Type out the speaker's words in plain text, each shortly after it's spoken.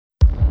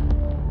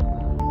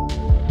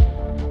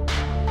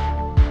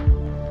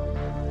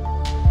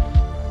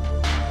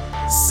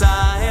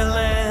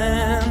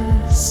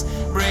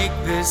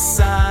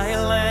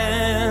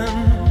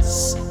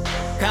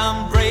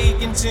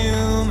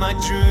into my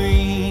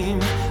dream,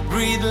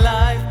 breathe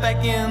life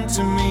back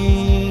into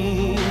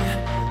me.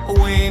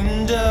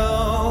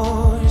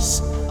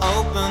 Windows,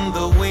 open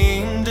the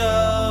windows,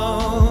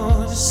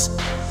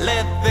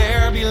 let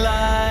there be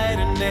light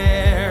and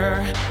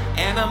air,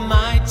 and I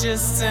might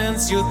just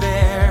sense you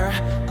there.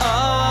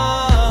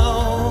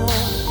 Oh,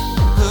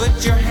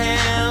 put your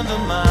hand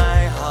on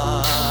my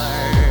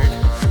heart.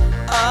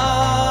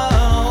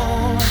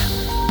 Oh,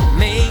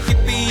 make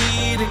it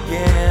beat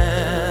again.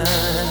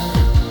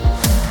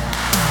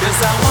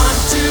 'Cause I want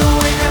to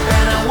wake up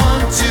and I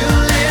want to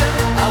live.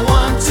 I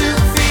want to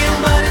feel,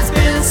 but it's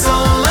been so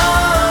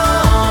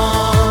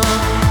long,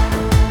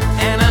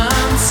 and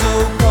I'm so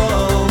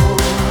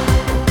cold.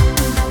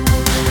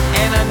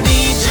 And I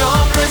need your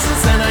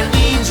presence and I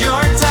need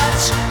your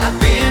touch. I've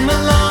been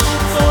alone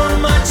for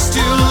much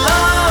too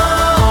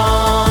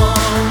long,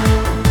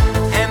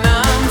 and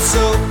I'm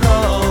so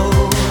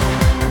cold,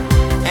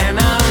 and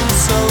I'm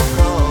so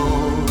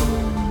cold.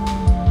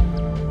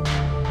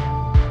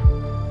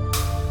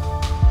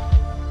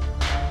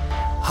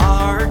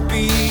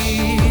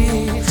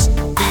 Heartbeats,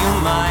 feel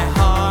my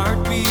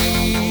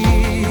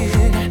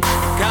heartbeat.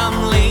 Come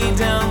lay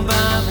down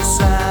by my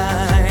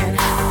side.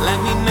 Let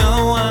me know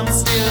I'm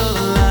still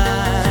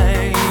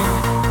alive.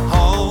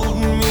 Hold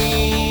me,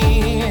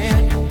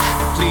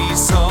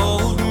 please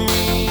hold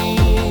me.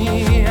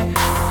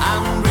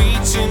 I'm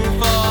reaching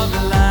for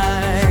the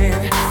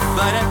light,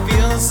 but I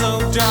feel so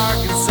dark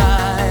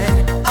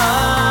inside.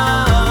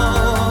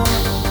 Oh,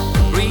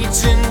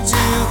 reaching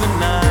to the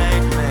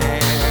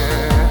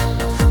nightmare.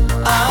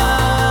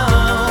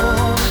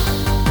 Oh,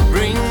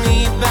 bring me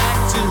back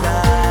to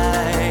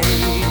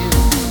life.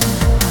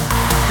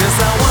 'Cause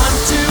I want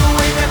to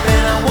wake up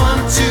and I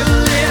want to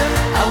live.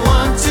 I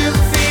want to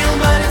feel,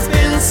 but it's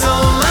been so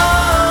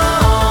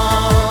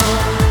long,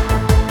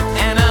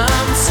 and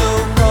I'm so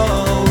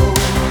cold.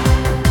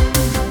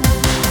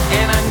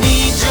 And I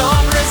need your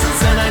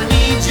presence and I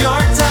need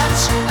your touch.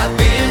 I've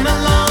been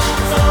alone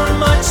for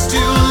much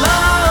too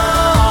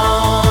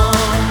long,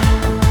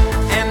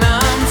 and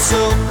I'm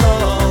so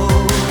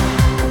cold,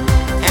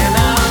 and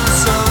I'm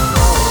so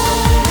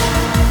cold.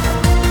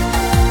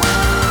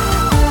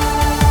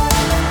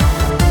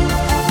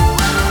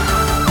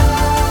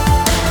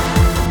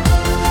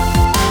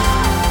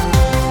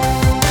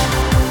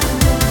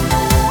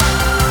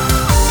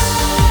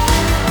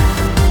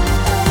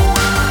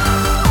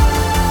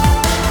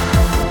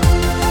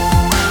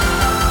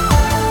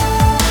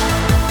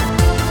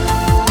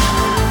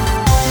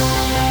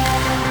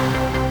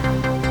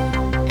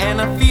 And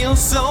I feel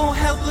so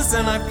helpless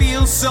and I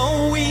feel so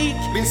weak.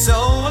 Been so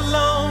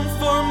alone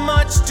for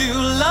much too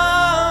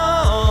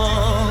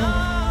long,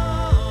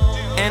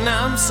 and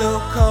I'm so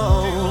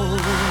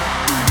cold.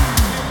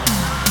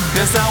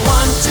 'Cause I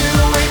want to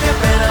wake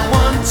up and I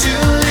want to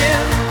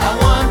live. I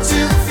want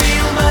to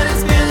feel, but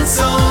it's been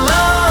so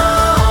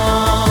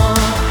long,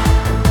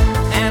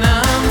 and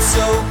I'm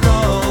so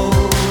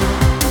cold.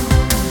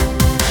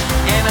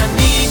 And I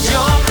need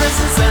your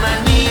presence and I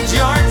need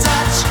your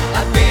touch.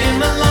 I've been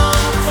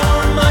alone for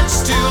much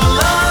too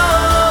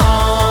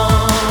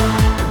long,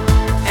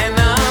 and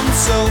I'm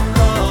so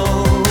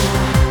cold,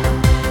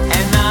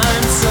 and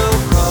I'm so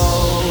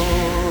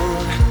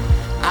cold.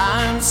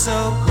 I'm so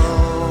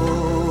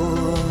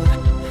cold.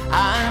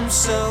 I'm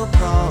so cold.